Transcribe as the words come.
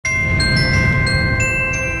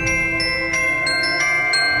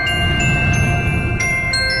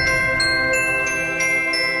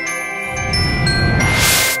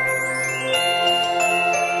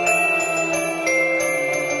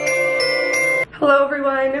Hello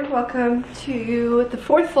everyone, welcome to the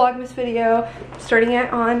fourth vlogmas video. I'm starting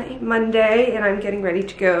it on a Monday and I'm getting ready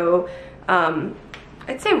to go,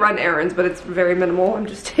 I'd say run errands, but it's very minimal. I'm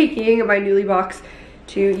just taking my Newly box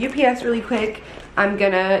to UPS really quick. I'm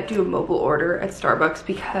gonna do a mobile order at Starbucks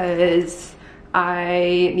because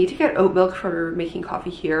I need to get oat milk for making coffee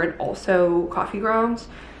here and also coffee grounds.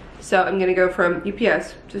 So I'm gonna go from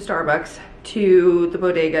UPS to Starbucks to the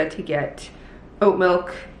bodega to get oat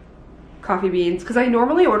milk, coffee beans, because I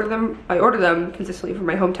normally order them consistently from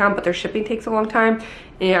my hometown, but their shipping takes a long time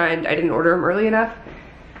and I didn't order them early enough.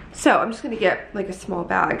 So I'm just gonna get like a small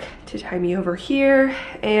bag to tie me over here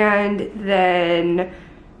and then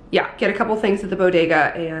yeah, get a couple things at the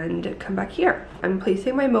bodega and come back here. I'm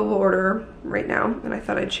placing my mobile order right now and I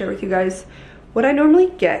thought I'd share with you guys what I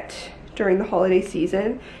normally get during the holiday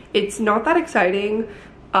season. It's not that exciting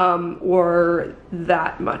or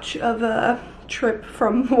that much of a trip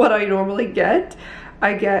from what I normally get.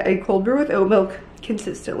 I get a cold brew with oat milk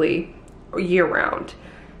consistently year round.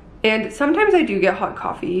 And sometimes I do get hot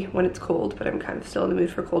coffee when it's cold, but I'm kind of still in the mood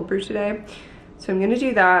for cold brew today. So I'm gonna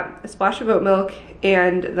do that, a splash of oat milk,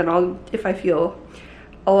 and then I'll, if I feel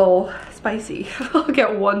a little spicy, I'll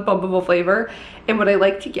get one pump of a flavor. And what I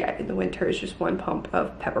like to get in the winter is just one pump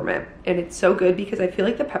of peppermint. And it's so good because I feel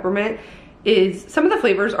like the peppermint is, some of the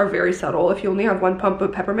flavors are very subtle. If you only have one pump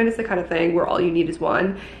of peppermint, it's the kind of thing where all you need is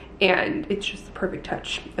one, and it's just the perfect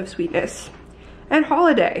touch of sweetness and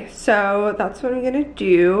holiday. So that's what I'm gonna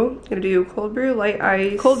do. I'm gonna do cold brew, light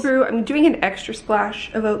ice, cold brew. I'm doing an extra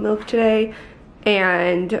splash of oat milk today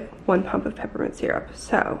and one pump of peppermint syrup.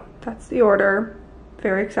 So that's the order.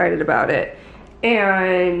 Very excited about it.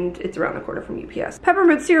 And it's around the corner from UPS.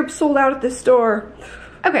 Peppermint syrup sold out at this store.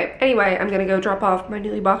 Okay, anyway, I'm gonna go drop off my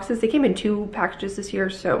Newly boxes. They came in 2 packages this year,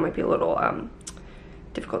 so it might be a little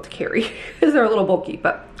difficult to carry because they're a little bulky,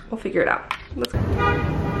 but we'll figure it out. Let's go.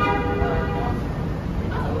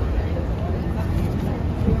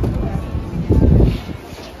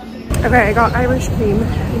 Okay, I got Irish cream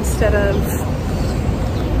instead of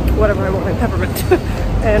whatever I wanted, peppermint.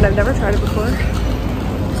 And I've never tried it before,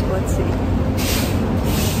 so let's see.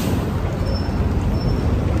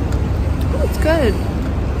 Oh, it's good.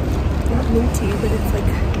 Not minty, but it's like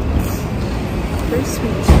very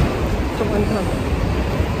sweet for one pump.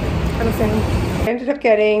 Kind of fan. I ended up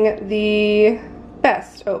getting the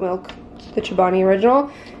best oat milk, the Chobani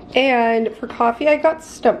original. And for coffee, I got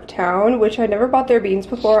Stumptown, which I never bought their beans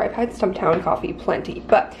before. I've had Stumptown coffee plenty,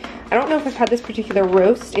 but I don't know if I've had this particular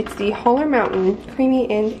roast. It's the Holler Mountain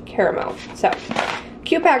Creamy and Caramel. So,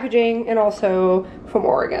 cute packaging and also from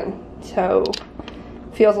Oregon. So,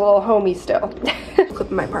 feels a little homey still. Clip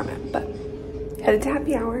in my apartment, but headed to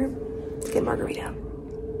happy hour. Let's get margarita.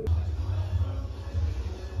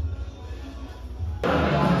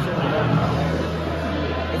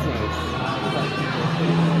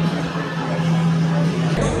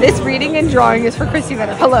 This reading and drawing is for Kristee.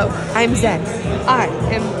 Hello, I'm Zen. I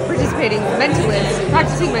am practicing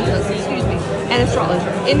mentalist, excuse me, and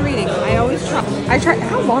astrologer. In reading, I try,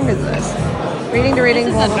 how long is this? Reading to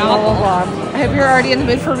reading, blah, blah, blah, blah, blah. I hope you're already in the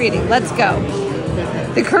mood for reading. Let's go.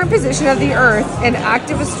 The current position of the Earth and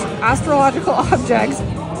active astrological objects.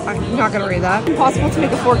 I'm not going to read that. It's impossible to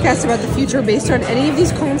make a forecast about the future based on any of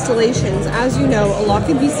these constellations. As you know, a lot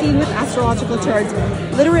can be seen with astrological charts.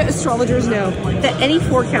 Literate astrologers know that any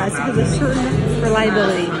forecast has a certain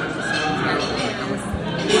reliability.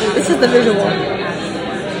 This is the visual.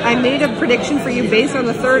 I made a prediction for you based on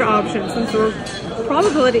the third option, since the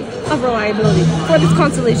probability of reliability for this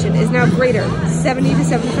constellation is now greater, 70 to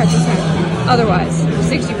 75%. Otherwise,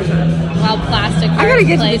 60%. Wow, plastic. I gotta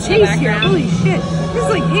get to the chase here. Holy shit. This is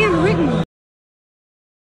like handwritten.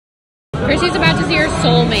 Kristee's about to see her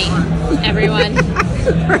soulmate, everyone.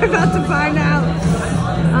 We're about to find out.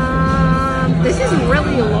 This is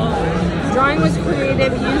really long. Drawing was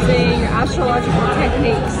created using astrological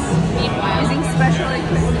techniques. Using special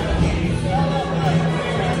equipment.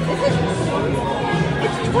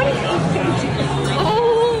 It's 28 pages.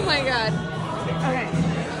 Oh my god. Okay.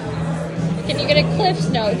 Can you get a Cliff's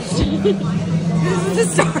Notes? This is the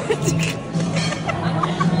start.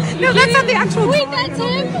 No, that's not the actual. Wait, that's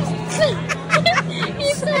him?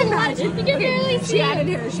 He's so large. You can barely see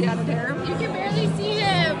him. She added hair. You can barely see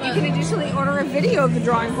him. You can additionally order a video of the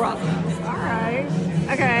drawing process. Alright.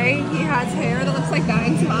 Okay, he has hair that looks like that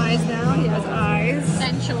and some eyes now. He has eyes.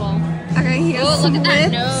 Sensual. Okay, he has Oh, look at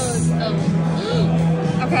that lips. nose.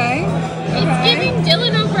 Oh. Okay. It's giving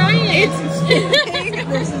Dylan O'Brien. It's giving.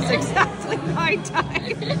 This is exactly my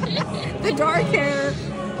type. The dark hair,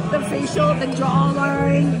 the facial, the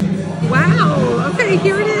jawline. Wow. Okay,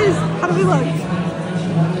 here it is. How do we look?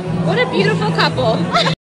 What a beautiful couple.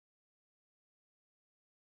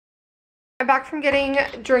 I'm back from getting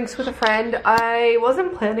drinks with a friend. I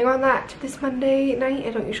wasn't planning on that this Monday night. I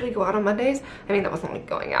don't usually go out on Mondays. I mean, that wasn't like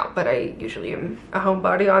going out, but I usually am a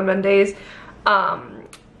homebody on Mondays.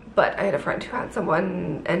 But I had a friend who had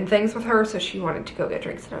someone and things with her, so she wanted to go get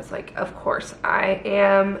drinks, and I was like, of course, I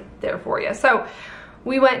am there for you. So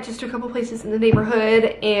we went just to a couple places in the neighborhood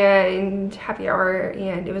and happy hour,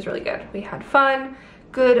 and it was really good. We had fun,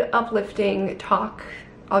 good uplifting talk,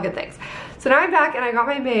 all good things. So now I'm back and I got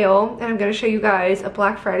my mail, and I'm gonna show you guys a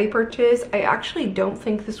Black Friday purchase. I actually don't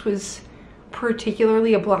think this was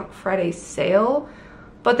particularly a Black Friday sale,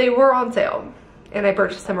 but they were on sale and I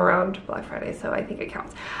purchased them around Black Friday, so I think it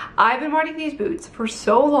counts. I've been wanting these boots for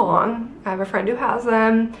so long. I have a friend who has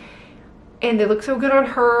them and they look so good on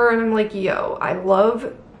her, and I'm like, yo, I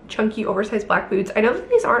love chunky oversized black boots. I know that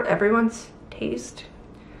these aren't everyone's taste,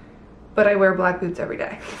 but I wear black boots every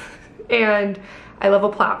day. And I love a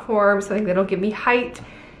platform, something that'll give me height,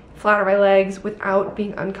 flatter my legs without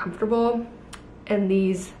being uncomfortable, and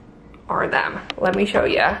these are them. Let me show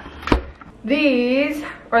you. These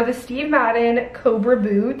are the Steve Madden Cobra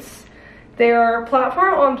boots. They're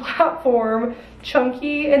platform on platform,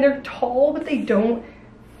 chunky, and they're tall, but they don't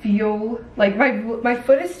feel like my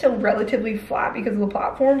foot is still relatively flat because of the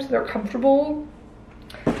platform, so they're comfortable.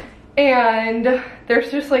 And there's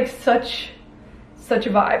just like such a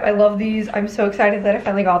vibe. I love these. I'm so excited that I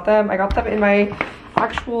finally got them. I got them in my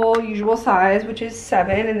actual usual size, which is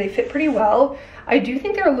 7, and they fit pretty well. I do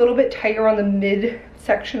think they're a little bit tighter on the mid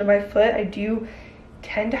section of my foot. I do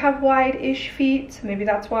tend to have wide-ish feet, so maybe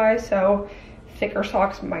that's why. So thicker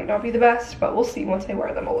socks might not be the best, but we'll see once I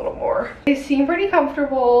wear them a little more. They seem pretty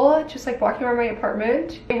comfortable, just like walking around my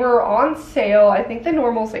apartment. They were on sale. I think the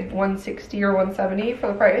normal is like $160 or $170 for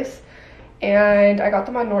the price, and I got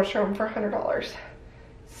them on Nordstrom for $100.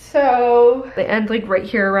 So they end like right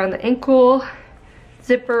here around the ankle,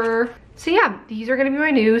 zipper. So yeah, these are gonna be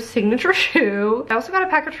my new signature shoe. I also got a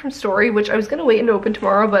package from Story, which I was gonna wait and open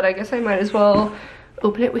tomorrow, but I guess I might as well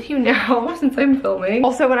open it with you now since I'm filming.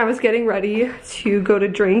 Also, when I was getting ready to go to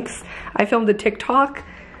drinks, I filmed a TikTok,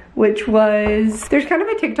 which was, there's kind of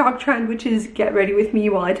a TikTok trend, which is get ready with me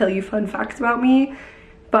while I tell you fun facts about me.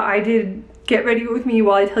 But I did get ready with me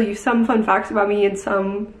while I tell you some fun facts about me and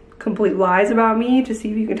some complete lies about me, to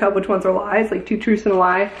see if you can tell which ones are lies, like 2 truths and a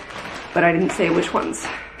lie. But I didn't say which ones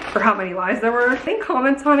or how many lies there were. I think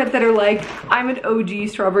comments on it that are like, I'm an OG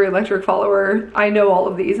Strawberry Electric follower, I know all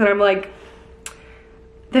of these, and I'm like,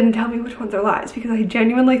 then tell me which ones are lies, because I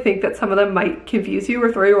genuinely think that some of them might confuse you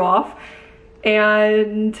or throw you off,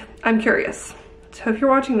 and I'm curious. So if you're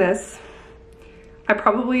watching this,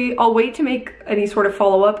 I'll wait to make any sort of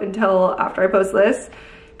follow-up until after I post this,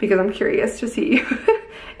 because I'm curious to see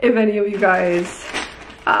if any of you guys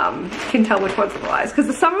can tell which ones are lies.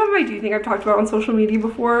 Because some of them I do think I've talked about on social media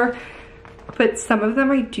before, but some of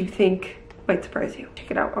them I do think might surprise you.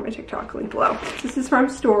 Check it out on my TikTok, link below. This is from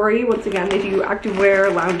Story. Once again, they do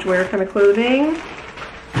activewear, loungewear kind of clothing.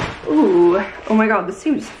 Ooh, oh my god, this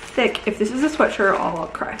seems thick. If this is a sweatshirt, I'll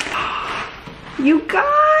cry. You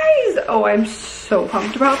guys! Oh, I'm so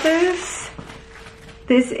pumped about this.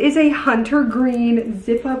 This is a hunter green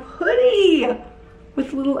zip-up hoodie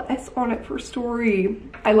with little S on it for Story.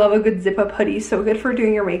 I love a good zip-up hoodie, so good for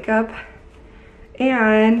doing your makeup.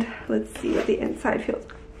 And let's see what the inside feels.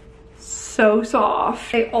 So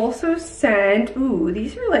soft. I also sent, ooh,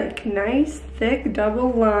 these are like nice, thick,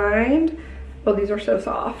 double lined. Oh, these are so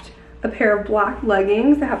soft. A pair of black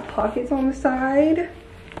leggings that have pockets on the side.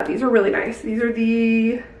 These are really nice. These are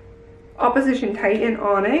the Opposition Titan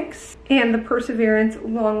Onyx and the Perseverance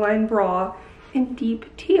Longline Bra in deep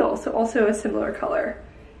teal. So also a similar color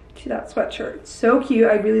to that sweatshirt. So cute.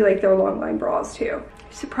 I really like their longline bras too.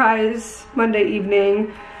 Surprise Monday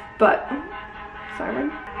evening, but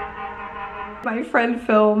siren. My friend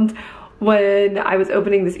filmed when I was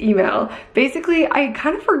opening this email. Basically, I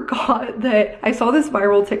kind of forgot that I saw this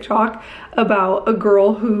viral TikTok about a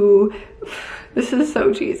girl who, this is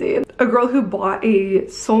so cheesy, a girl who bought a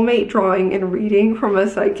soulmate drawing and reading from a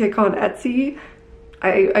psychic on Etsy.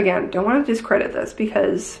 I, again, don't want to discredit this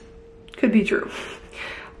because it could be true.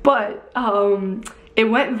 But it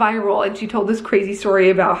went viral, and she told this crazy story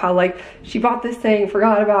about how like she bought this thing,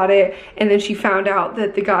 forgot about it, and then she found out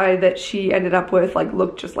that the guy that she ended up with like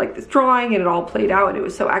looked just like this drawing, and it all played out and it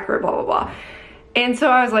was so accurate, blah blah blah. And so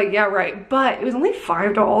I was like, yeah, right. But it was only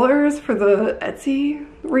 $5 for the Etsy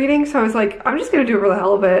reading, so I was like, I'm just gonna do it for the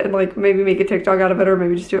hell of it and like maybe make a TikTok out of it, or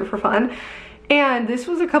maybe just do it for fun. And this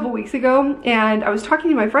was a couple weeks ago, and I was talking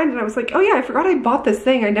to my friend and I was like, oh yeah, I forgot I bought this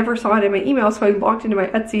thing. I never saw it in my email, so I logged into my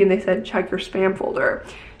Etsy and they said, check your spam folder.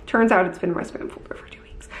 Turns out it's been in my spam folder for 2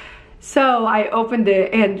 weeks. So I opened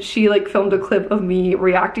it and she like filmed a clip of me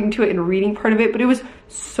reacting to it and reading part of it, but it was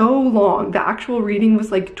so long. The actual reading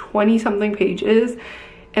was like 20 something pages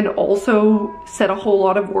and also said a whole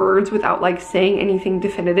lot of words without like saying anything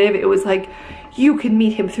definitive. It was like, you can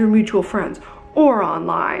meet him through mutual friends or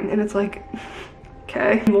online. And it's like,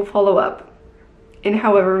 okay, we'll follow up in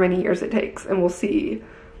however many years it takes and we'll see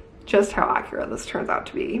just how accurate this turns out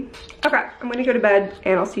to be. Okay, I'm gonna go to bed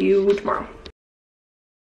and I'll see you tomorrow.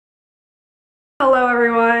 Hello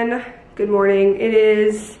everyone, good morning. It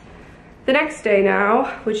is the next day now,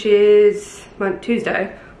 which is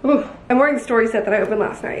Tuesday. Ooh, I'm wearing the story set that I opened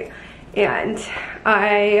last night and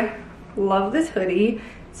I love this hoodie.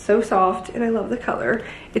 It's so soft and I love the color.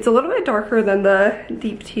 It's a little bit darker than the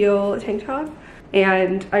deep teal tank top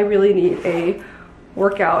and I really need a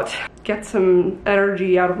workout, get some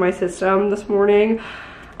energy out of my system this morning.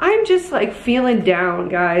 I'm just like feeling down,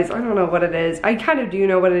 guys. I don't know what it is. I kind of do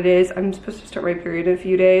know what it is. I'm supposed to start my period in a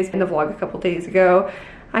few days. In the vlog a couple days ago,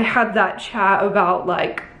 I had that chat about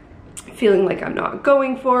like feeling like I'm not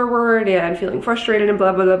going forward and feeling frustrated and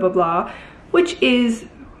blah, blah, blah, blah, blah, which is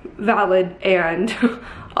valid. And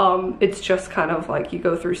it's just kind of like you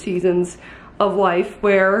go through seasons of life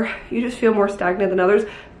where you just feel more stagnant than others.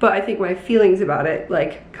 But I think my feelings about it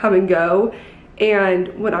like come and go.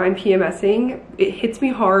 And when I'm PMSing, it hits me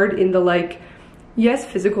hard in the like, yes,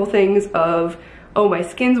 physical things of, oh, my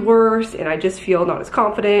skin's worse and I just feel not as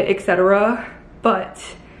confident, etc. But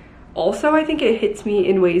also I think it hits me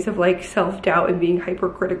in ways of like self-doubt and being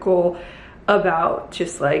hypercritical about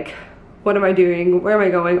just like, what am I doing? Where am I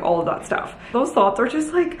going? All of that stuff. Those thoughts are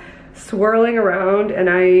just like swirling around and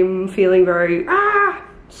I'm feeling very,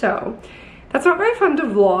 So that's not very fun to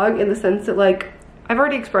vlog in the sense that like, I've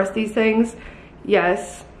already expressed these things.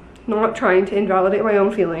 Yes, not trying to invalidate my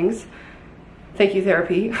own feelings. Thank you,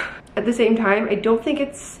 therapy. At the same time, I don't think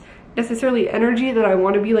it's necessarily energy that I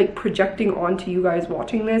want to be like projecting onto you guys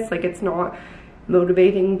watching this. Like it's not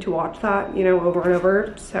motivating to watch that, you know, over and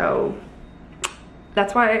over. So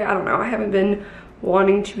that's why, I don't know, I haven't been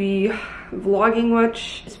wanting to be vlogging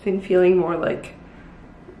much. It's been feeling more like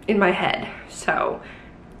in my head. So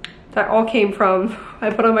that all came from, I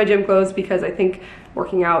put on my gym clothes because I think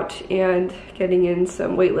working out and getting in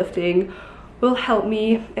some weightlifting will help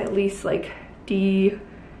me at least like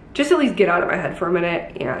just at least get out of my head for a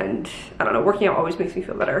minute. And I don't know, working out always makes me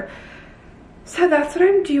feel better. So that's what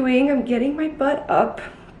I'm doing. I'm getting my butt up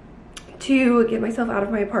to get myself out of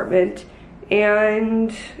my apartment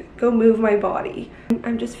and go move my body.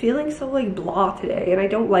 I'm just feeling so like blah today and I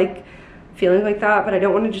don't like feeling like that, but I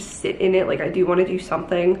don't want to just sit in it. Like I do want to do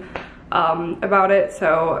something about it.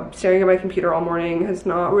 So staring at my computer all morning has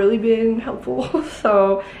not really been helpful.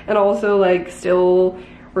 So, and also like still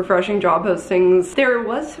refreshing job postings. There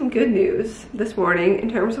was some good news this morning in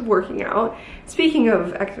terms of working out. Speaking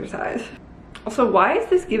of exercise. Also, why is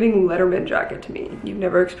this giving Letterman jacket to me? You've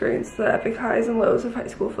never experienced the epic highs and lows of high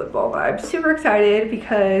school football vibes. Super excited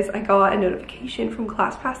because I got a notification from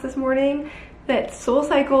ClassPass this morning that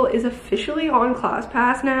SoulCycle is officially on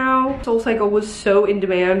ClassPass now. SoulCycle was so in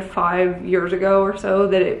demand 5 years ago or so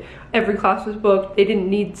that every class was booked. They didn't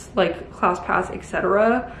need like ClassPass,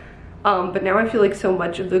 etc. But now I feel like so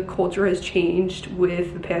much of the culture has changed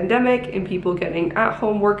with the pandemic and people getting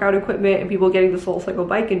at-home workout equipment and people getting the SoulCycle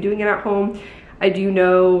bike and doing it at home. I do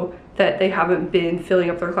know that they haven't been filling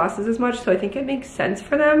up their classes as much, so I think it makes sense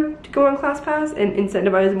for them to go on ClassPass and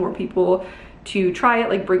incentivize more people to try it,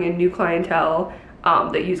 like bring in new clientele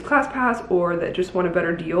that use ClassPass or that just want a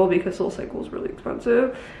better deal because SoulCycle is really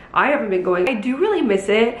expensive. I haven't been going. I do really miss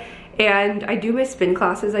it and I do miss spin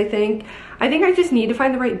classes. I think I just need to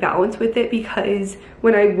find the right balance with it because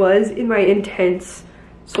when I was in my intense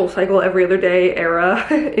SoulCycle every other day era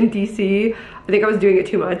in DC, I think I was doing it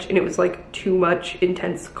too much and it was like too much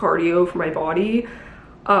intense cardio for my body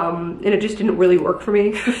and it just didn't really work for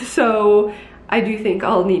me. So I do think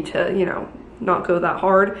I'll need to, you know, not go that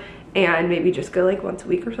hard and maybe just go like once a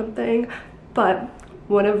week or something. But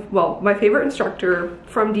my favorite instructor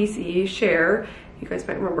from DC, Cher, you guys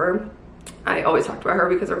might remember, I always talked about her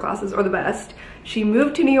because her classes are the best. She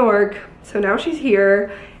moved to New York, so now she's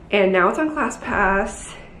here and now it's on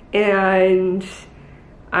ClassPass and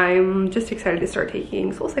I'm just excited to start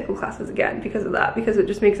taking SoulCycle classes again because of that, because it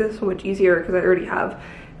just makes it so much easier because I already have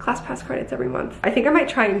ClassPass credits every month. I think I might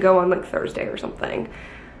try and go on like Thursday or something.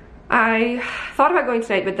 I thought about going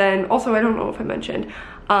tonight, but then also I don't know if I mentioned,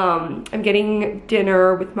 I'm getting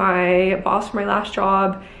dinner with my boss for my last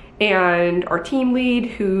job and our team lead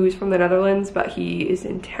who's from the Netherlands, but he is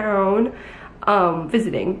in town.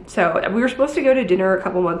 visiting. So we were supposed to go to dinner a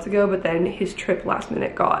couple months ago, but then his trip last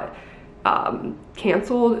minute got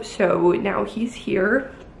canceled. So now he's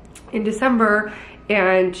here in December,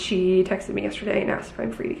 and she texted me yesterday and asked if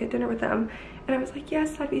I'm free to get dinner with them. And I was like,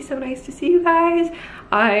 yes, that'd be so nice to see you guys.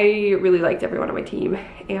 I really liked everyone on my team,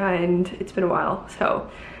 and it's been a while, so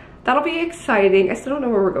that'll be exciting. I still don't know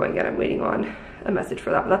where we're going yet. I'm waiting on a message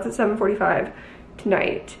for that, but that's at 7:45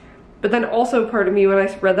 tonight. But then also part of me when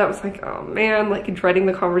I read that was like, oh man, like dreading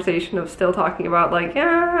the conversation of still talking about like,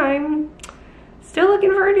 yeah, I'm still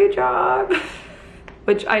looking for a new job.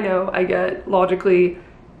 Which I know, I get, logically,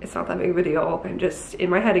 it's not that big of a deal. I'm just in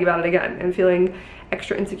my head about it again and feeling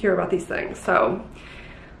extra insecure about these things. So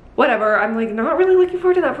whatever, I'm like not really looking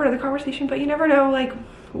forward to that part of the conversation, but you never know like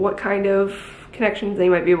what kind of connections they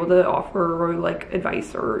might be able to offer, or like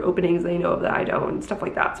advice or openings they know of that I don't, and stuff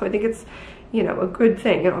like that. So I think it's, you know, a good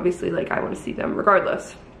thing, and obviously like I want to see them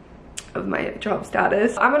regardless of my job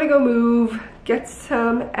status. I'm gonna go move, get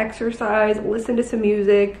some exercise, listen to some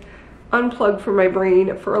music, unplug from my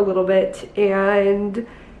brain for a little bit, and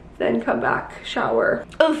then come back, shower.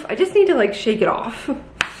 Oof, I just need to like shake it off.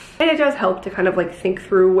 And it does help to kind of like think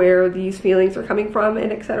through where these feelings are coming from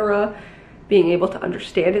and etc. Being able to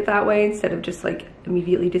understand it that way instead of just like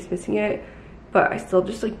immediately dismissing it. But I still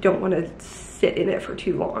just like don't want to sit in it for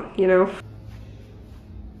too long, you know?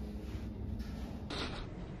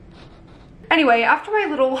 Anyway, after my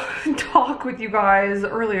little talk with you guys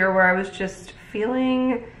earlier where I was just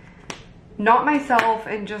feeling not myself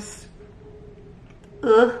and just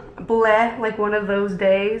bleh, like one of those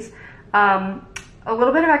days, a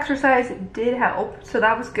little bit of exercise did help, so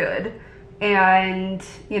that was good. And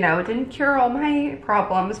you know, it didn't cure all my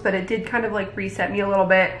problems, but it did kind of like reset me a little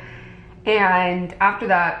bit. And after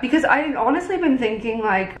that, because I had honestly been thinking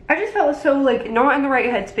like, I just felt so like not in the right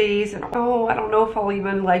headspace, and oh, I don't know if I'll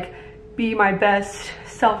even like be my best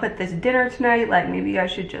self at this dinner tonight, like maybe I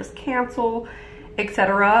should just cancel,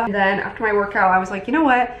 etc. And then after my workout, I was like, you know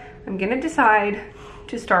what, I'm gonna decide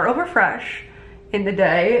to start over fresh in the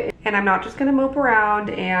day, and I'm not just gonna mope around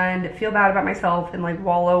and feel bad about myself and like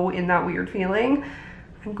wallow in that weird feeling.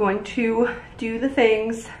 I'm going to do the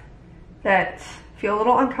things that feel a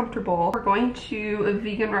little uncomfortable. We're going to a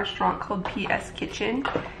vegan restaurant called PS Kitchen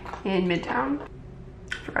in Midtown.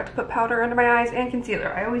 Forgot to put powder under my eyes and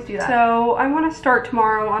concealer. I always do that. So I want to start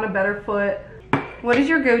tomorrow on a better foot. What is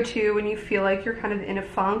your go-to when you feel like you're kind of in a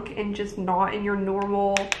funk and just not in your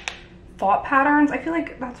normal thought patterns? I feel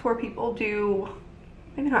like that's where people do,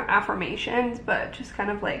 maybe not affirmations, but just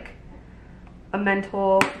kind of like a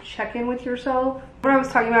mental check-in with yourself. What I was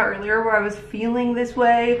talking about earlier where I was feeling this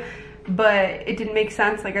way, but it didn't make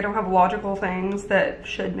sense. Like I don't have logical things that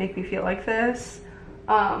should make me feel like this.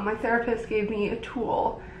 My therapist gave me a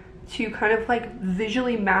tool to kind of like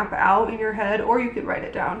visually map out in your head, or you could write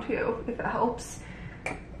it down too if it helps,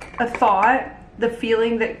 a thought, the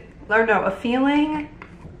feeling that, or no, a feeling,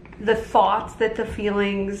 the thoughts that the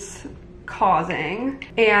feeling's causing,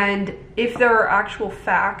 and if there are actual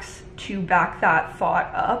facts to back that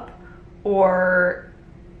thought up, or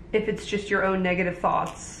if it's just your own negative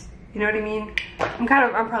thoughts. You know what I mean? I'm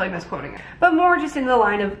probably misquoting it, but more just in the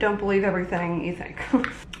line of don't believe everything you think.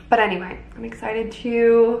 But anyway, I'm excited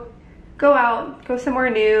to go out, go somewhere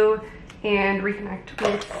new, and reconnect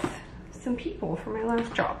with some people from my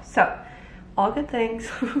last job. So, all good things.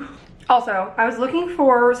 Also, I was looking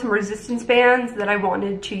for some resistance bands that I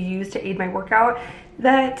wanted to use to aid my workout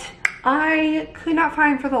that I could not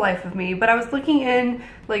find for the life of me, but I was looking in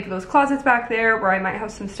like those closets back there where I might have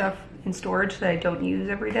some stuff in storage that I don't use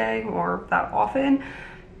every day or that often.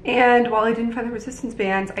 And while I didn't find the resistance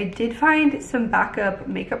bands, I did find some backup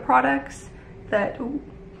makeup products that, ooh,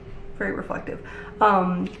 very reflective,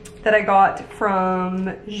 that I got from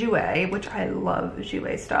Jouer, which I love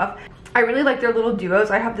Jouer stuff. I really like their little duos.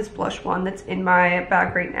 I have this blush one that's in my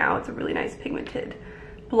bag right now. It's a really nice pigmented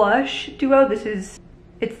blush duo.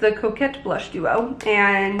 It's the Coquette Blush Duo,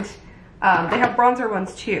 and they have bronzer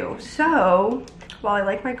ones too. So while I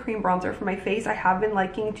like my cream bronzer for my face, I have been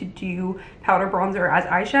liking to do powder bronzer as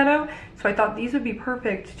eyeshadow. So I thought these would be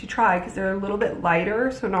perfect to try because they're a little bit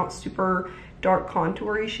lighter, so not super dark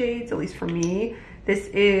contoury shades, at least for me. This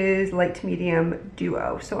is light to medium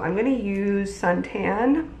duo. So I'm gonna use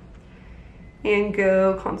Suntan and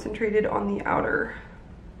go concentrated on the outer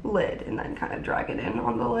lid and then kind of drag it in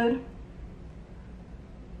on the lid.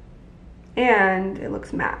 And it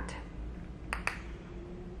looks matte.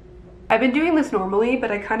 I've been doing this normally,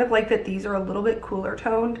 but I kind of like that these are a little bit cooler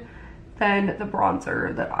toned than the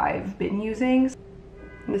bronzer that I've been using.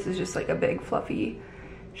 And this is just like a big fluffy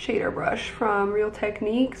shader brush from Real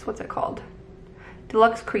Techniques. What's it called?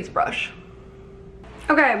 Deluxe Crease Brush.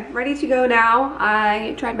 Okay, ready to go now.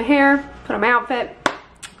 I dried my hair, put on my outfit,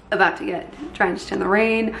 about to get drenched in the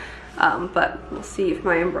rain, but we'll see if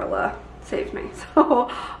my umbrella saves me. So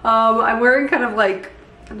I'm wearing kind of like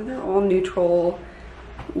another all neutral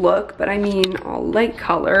look, but I mean all light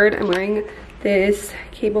colored. I'm wearing this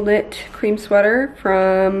cable knit cream sweater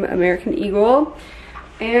from American Eagle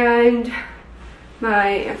and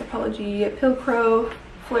my Anthropologie Pilcrow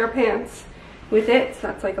flare pants with it, so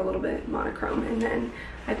that's like a little bit monochrome. And then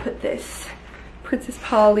I put this Princess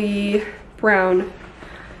Polly brown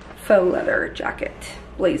faux leather jacket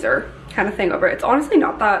blazer kind of thing over it. It's honestly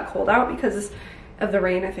not that cold out because of the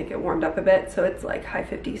rain. I think it warmed up a bit, so it's like high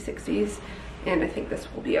 50s, 60s, and I think this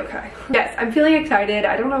will be okay. Yes, I'm feeling excited.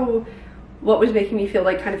 I don't know what was making me feel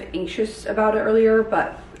like kind of anxious about it earlier,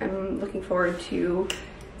 but I'm looking forward to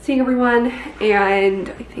seeing everyone, and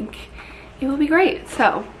I think it will be great.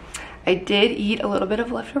 So I did eat a little bit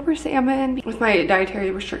of leftover salmon. With my dietary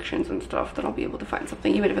restrictions and stuff, then I'll be able to find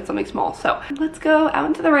something, even if it's something small. So let's go out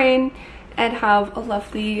into the rain and have a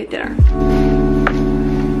lovely dinner.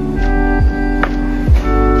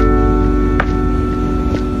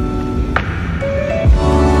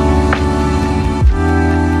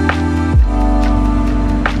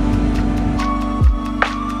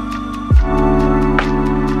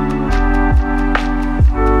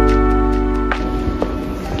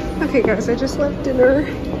 Okay guys, I just left dinner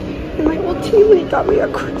and my old teammate got me a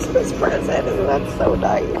Christmas present and that's so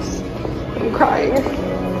nice. I'm crying.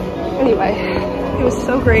 Anyway, it was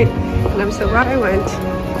so great and I'm so glad I went.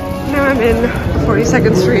 Now I'm in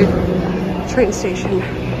 42nd Street train station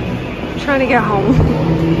trying to get home.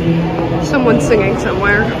 Someone's singing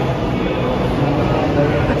somewhere.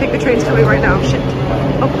 I think the train's coming right now. Shit.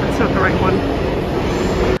 Oh, that's not the right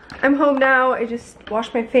one. I'm home now. I just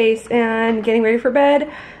washed my face and getting ready for bed.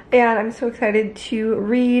 And I'm so excited to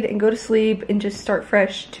read and go to sleep and just start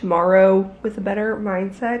fresh tomorrow with a better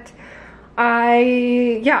mindset.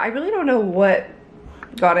 I really don't know what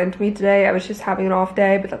got into me today. I was just having an off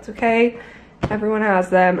day, but that's okay. Everyone has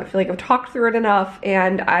them. I feel like I've talked through it enough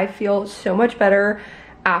and I feel so much better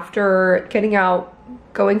after getting out,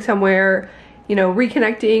 going somewhere, you know,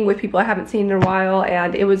 reconnecting with people I haven't seen in a while,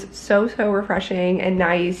 and it was so refreshing and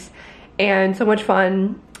nice and so much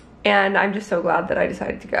fun. And I'm just so glad that I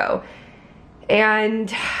decided to go.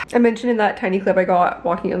 And I mentioned in that tiny clip I got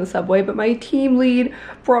walking on the subway, but my team lead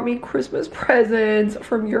brought me Christmas presents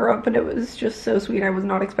from Europe and it was just so sweet. I was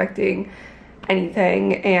not expecting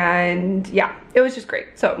anything, and yeah, it was just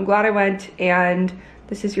great. So I'm glad I went, and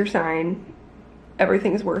this is your sign.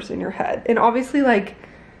 Everything is worse in your head. And obviously, like,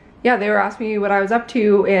 yeah, they were asking me what I was up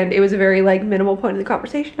to, and it was a very like minimal point of the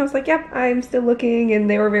conversation. I was like, yep, I'm still looking, and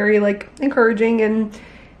they were very like encouraging, and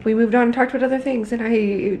we moved on and talked about other things, and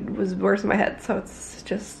it was worse in my head. So it's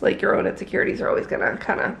just like your own insecurities are always gonna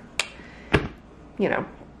kind of, you know,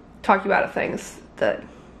 talk you out of things that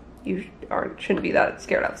you shouldn't be that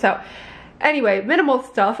scared of. So anyway, minimal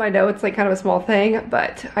stuff. I know it's like kind of a small thing,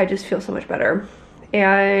 but I just feel so much better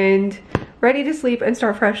and ready to sleep and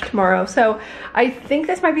start fresh tomorrow. So I think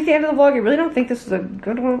this might be the end of the vlog. I really don't think this was a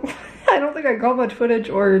good one. I don't think I got much footage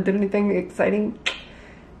or did anything exciting.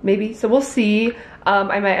 Maybe, so we'll see.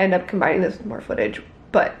 I might end up combining this with more footage,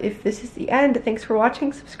 but if this is the end, thanks for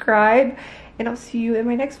watching, subscribe, and I'll see you in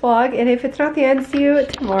my next vlog. And if it's not the end, see you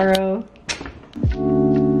tomorrow.